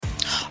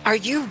Are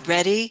you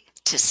ready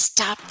to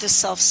stop the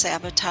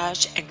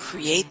self-sabotage and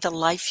create the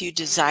life you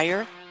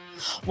desire?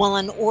 Well,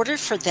 in order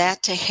for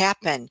that to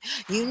happen,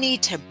 you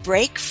need to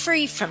break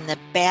free from the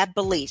bad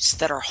beliefs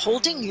that are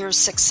holding your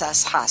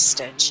success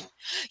hostage.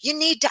 You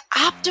need to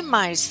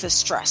optimize the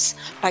stress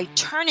by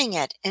turning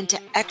it into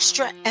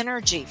extra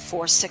energy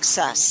for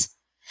success.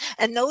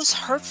 And those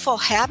hurtful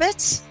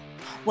habits?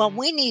 Well,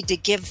 we need to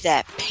give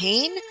that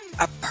pain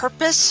a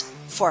purpose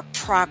for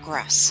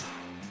progress.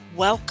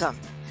 Welcome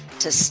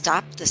to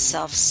Stop the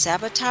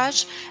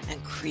Self-Sabotage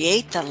and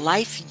Create the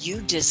Life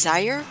You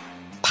Desire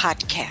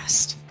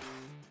podcast.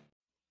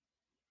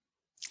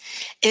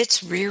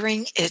 It's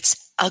rearing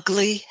its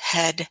ugly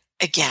head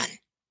again.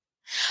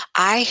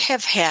 I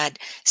have had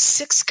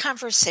 6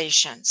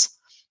 conversations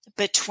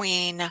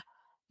between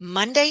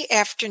Monday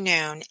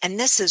afternoon, and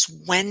this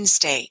is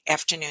Wednesday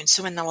afternoon,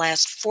 so in the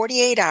last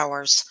 48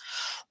 hours,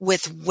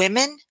 with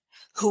women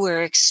who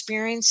are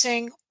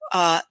experiencing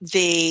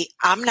the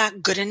I'm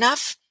not good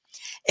enough,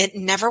 it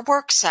never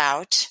works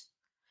out,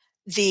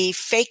 the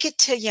fake it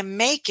till you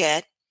make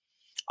it,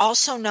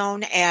 also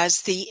known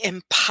as the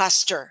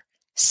imposter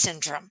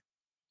syndrome.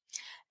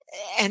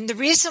 And the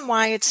reason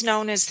why it's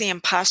known as the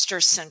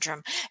imposter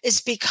syndrome is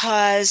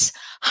because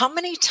how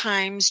many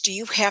times do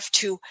you have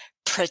to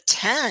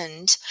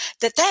pretend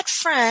that that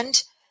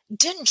friend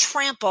didn't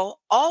trample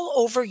all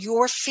over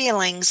your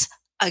feelings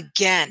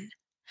again?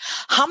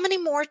 How many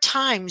more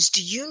times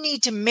do you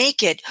need to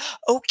make it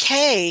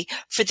okay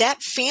for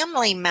that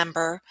family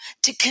member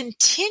to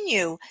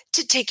continue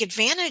to take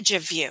advantage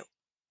of you?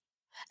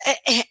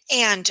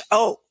 And,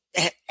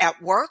 at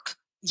work?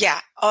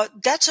 Yeah,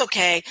 that's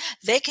okay.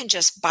 They can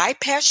just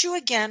bypass you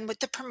again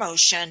with the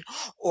promotion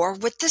or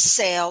with the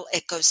sale.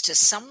 It goes to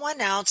someone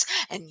else,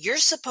 and you're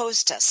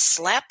supposed to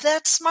slap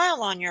that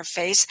smile on your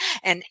face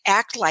and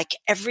act like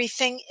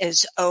everything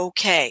is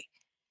okay.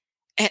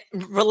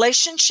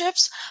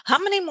 Relationships, how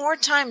many more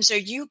times are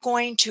you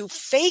going to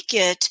fake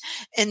it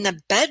in the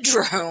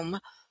bedroom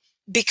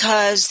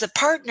because the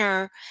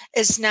partner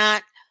is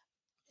not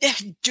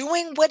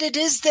doing what it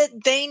is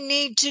that they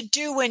need to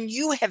do, and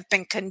you have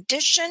been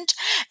conditioned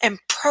and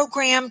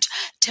programmed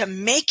to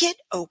make it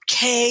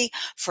okay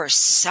for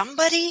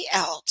somebody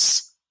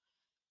else?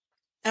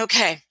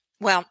 Okay,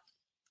 well,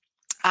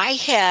 I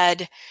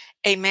had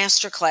a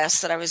masterclass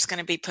that I was going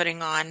to be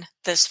putting on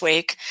this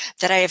week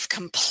that I have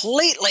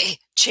completely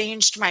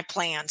changed my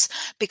plans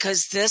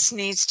because this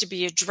needs to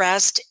be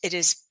addressed. It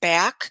is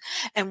back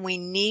and we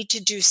need to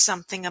do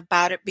something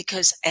about it,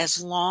 because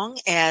as long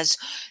as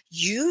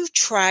you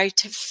try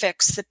to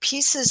fix the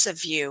pieces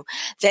of you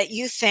that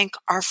you think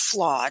are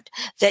flawed,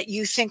 that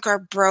you think are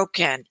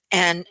broken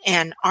and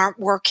aren't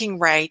working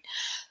right,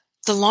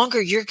 the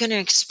longer you're going to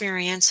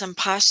experience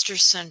imposter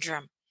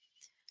syndrome.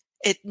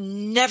 It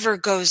never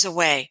goes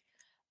away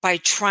by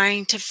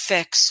trying to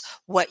fix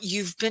what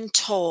you've been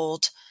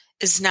told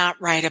is not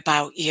right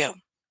about you.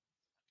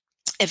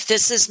 If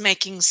this is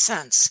making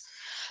sense,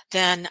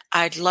 then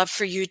I'd love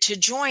for you to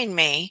join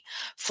me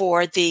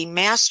for the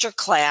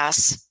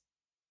masterclass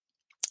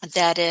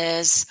that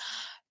is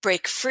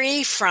Break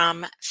Free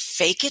from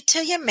Fake It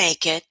Till You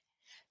Make It,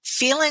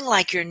 Feeling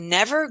Like You're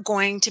Never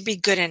Going to Be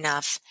Good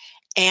Enough,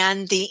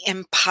 and the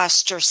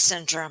Imposter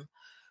Syndrome.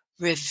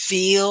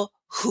 Reveal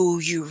who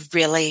you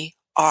really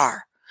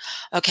are.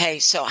 Okay,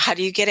 so how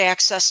do you get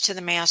access to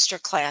the master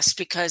class?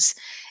 Because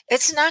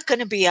it's not going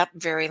to be up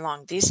very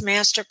long. These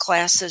master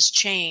classes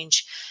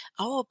change,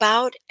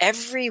 about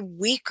every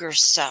week or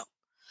so.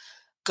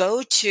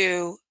 Go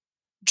to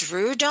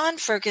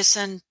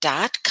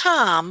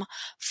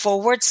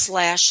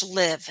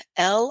drewdonferguson.com/live,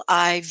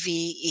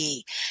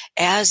 LIVE,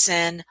 as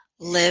in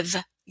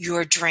live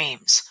your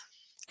dreams.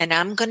 And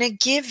I'm going to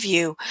give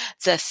you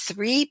the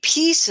 3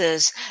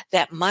 pieces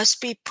that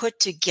must be put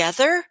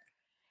together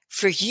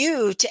for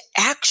you to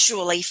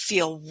actually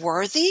feel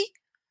worthy,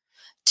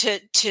 to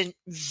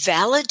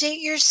validate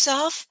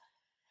yourself,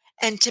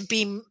 and to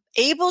be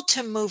able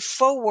to move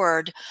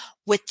forward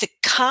with the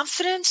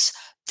confidence,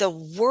 the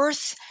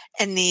worth,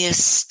 and the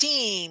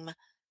esteem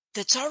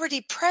that's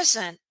already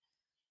present.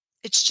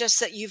 It's just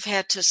that you've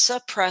had to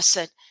suppress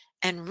it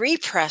and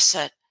repress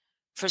it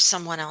for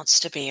someone else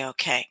to be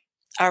okay.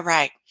 All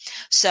right.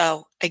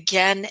 So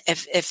again,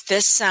 if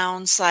this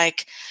sounds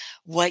like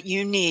what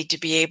you need to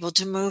be able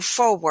to move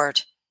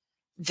forward,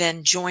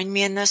 then join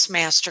me in this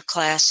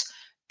masterclass,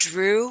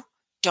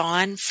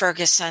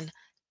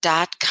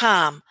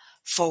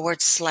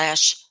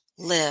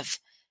 drewdonferguson.com/live.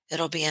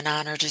 It'll be an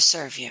honor to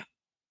serve you.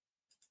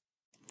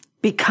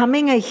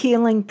 Becoming a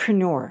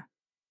healingpreneur.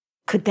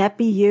 Could that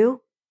be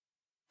you?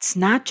 It's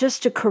not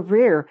just a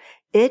career.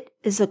 It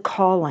is a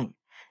calling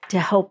to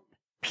help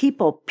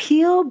people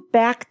peel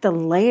back the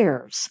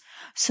layers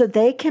so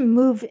they can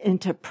move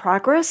into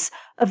progress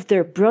of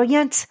their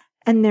brilliance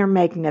and their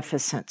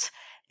magnificence.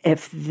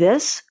 If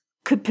this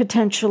could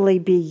potentially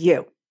be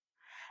you,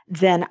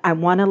 then I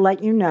want to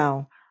let you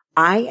know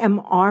I am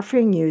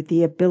offering you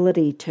the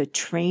ability to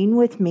train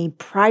with me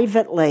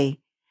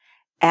privately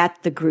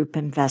at the group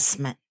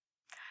investment.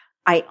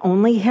 I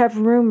only have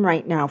room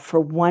right now for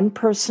one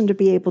person to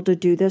be able to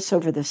do this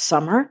over the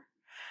summer.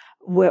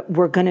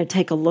 We're going to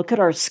take a look at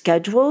our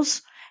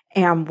schedules,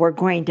 and we're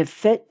going to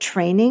fit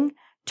training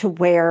to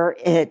where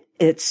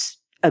it's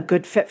a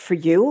good fit for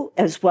you,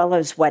 as well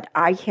as what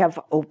I have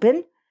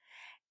open.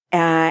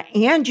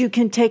 And you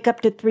can take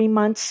up to 3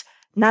 months,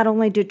 not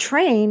only to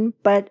train,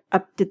 but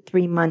up to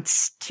 3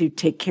 months to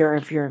take care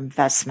of your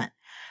investment.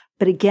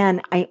 But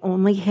again, I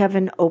only have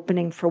an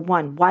opening for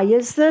one. Why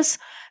is this?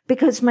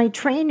 Because my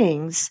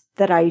trainings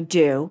that I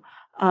do,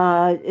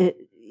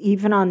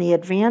 even on the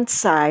advanced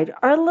side,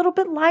 are a little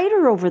bit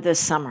lighter over the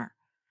summer.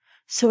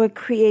 So it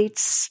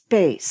creates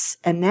space,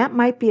 and that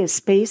might be a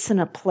space and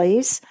a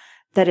place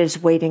that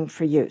is waiting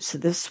for you. So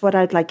this is what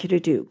I'd like you to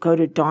do. Go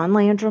to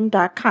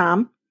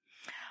dawnlandrum.com,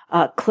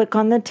 click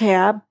on the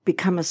tab,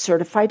 become a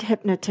certified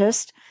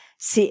hypnotist,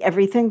 see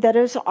everything that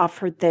is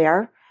offered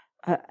there.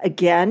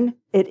 Again,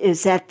 it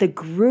is at the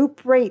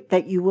group rate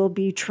that you will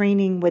be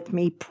training with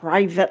me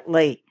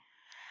privately.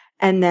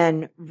 And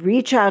then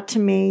reach out to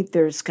me.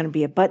 There's going to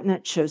be a button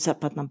that shows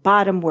up on the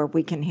bottom where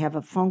we can have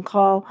a phone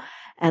call.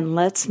 And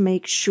let's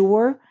make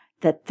sure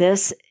that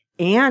this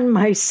and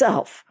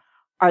myself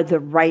are the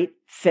right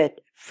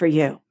fit for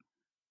you.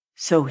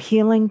 So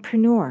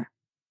Healingpreneur,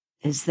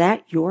 is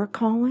that your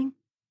calling?